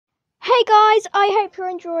Hey guys, I hope you're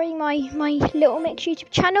enjoying my Little Mix YouTube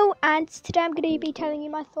channel, and today I'm going to be telling you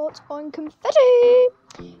my thoughts on Confetti.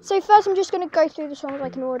 So first I'm just going to go through the songs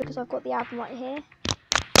like in order because I've got the album right here.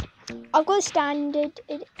 I've got the standard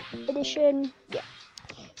edition, yeah.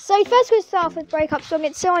 So first we'll start off with Breakup Song.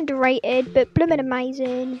 It's so underrated but bloomin'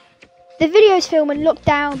 amazing. The video's filmed and locked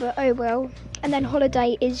down, but oh well. And then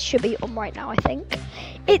Holiday should be on right now, I think.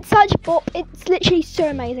 It's such bop, it's literally so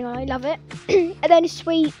amazing, I love it. And then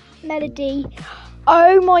Sweet Melody,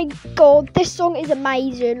 oh my god, this song is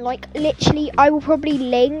amazing. Like literally I will probably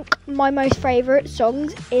link my most favourite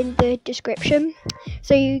songs in the description,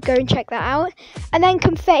 so you go and check that out. And then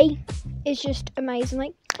Confetti is just amazing,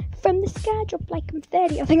 like from the sky drop like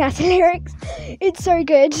confetti, I think that's the lyrics. It's so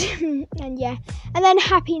good. And yeah, and then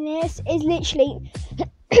Happiness is literally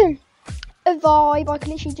a vibe. I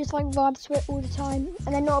can literally just like vibe to it all the time.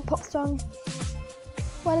 And then Not a Pop Song,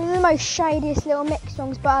 one of the most shadiest Little Mix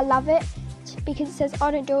songs, but I love it because it says,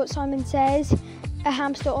 I don't do what Simon says, a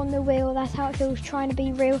hamster on the wheel, that's how it feels trying to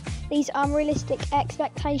be real. These unrealistic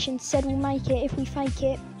expectations said we'll make it if we fake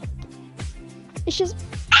it. It's just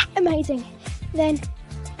amazing. Then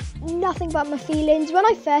Nothing But My Feelings. When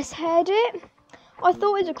I first heard it, I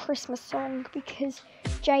thought it was a Christmas song because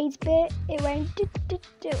Jade's bit, it went or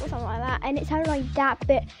something like that, and it sounded like that,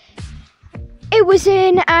 but it was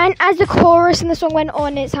in, and as the chorus and the song went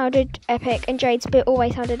on, it sounded epic, and Jade's bit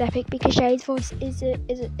always sounded epic because Jade's voice is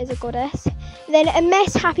a goddess. Then A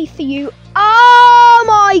Mess, Happy For You. Oh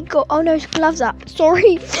my god, oh no, Gloves Up,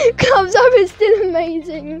 sorry. Gloves Up is still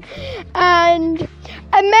amazing. And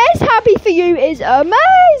A Mess, Happy For You is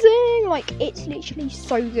amazing. Like, it's literally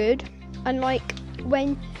so good. And like,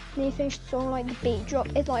 when they finish the song, like the beat drop,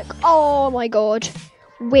 it's like, oh my god,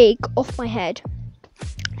 wig off my head.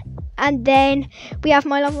 And then we have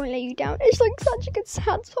My Love Won't Let You Down. It's like such a good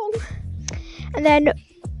sad song. And then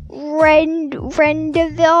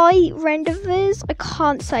Rendezvous, I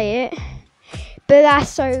can't say it, but that's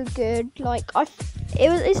so good. Like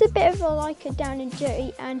it's a bit of like a down and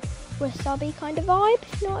dirty and wasabi kind of vibe,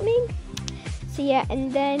 if you know what I mean. So yeah,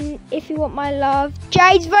 and then If You Want My Love,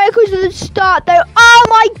 Jade's vocals at the start though, oh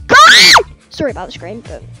my god! Sorry about the screen,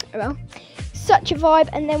 but oh well. Such a vibe.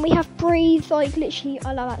 And then we have Breathe, like literally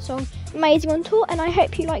I love that song, amazing on tour. And I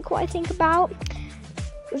hope you like what I think about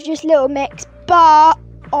with just Little Mix, but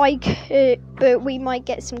we might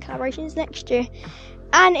get some collaborations next year.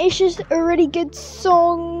 And it's just a really good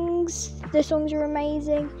songs. The songs are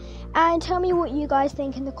amazing. And tell me what you guys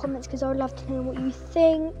think in the comments, because I would love to know what you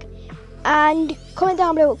think. And comment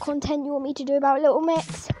down below what content you want me to do about Little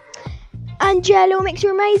Mix. And yeah, Little Mix are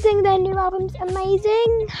amazing. Their new album's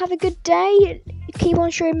amazing. Have a good day. Keep on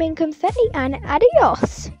streaming Confetti, and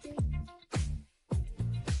adios.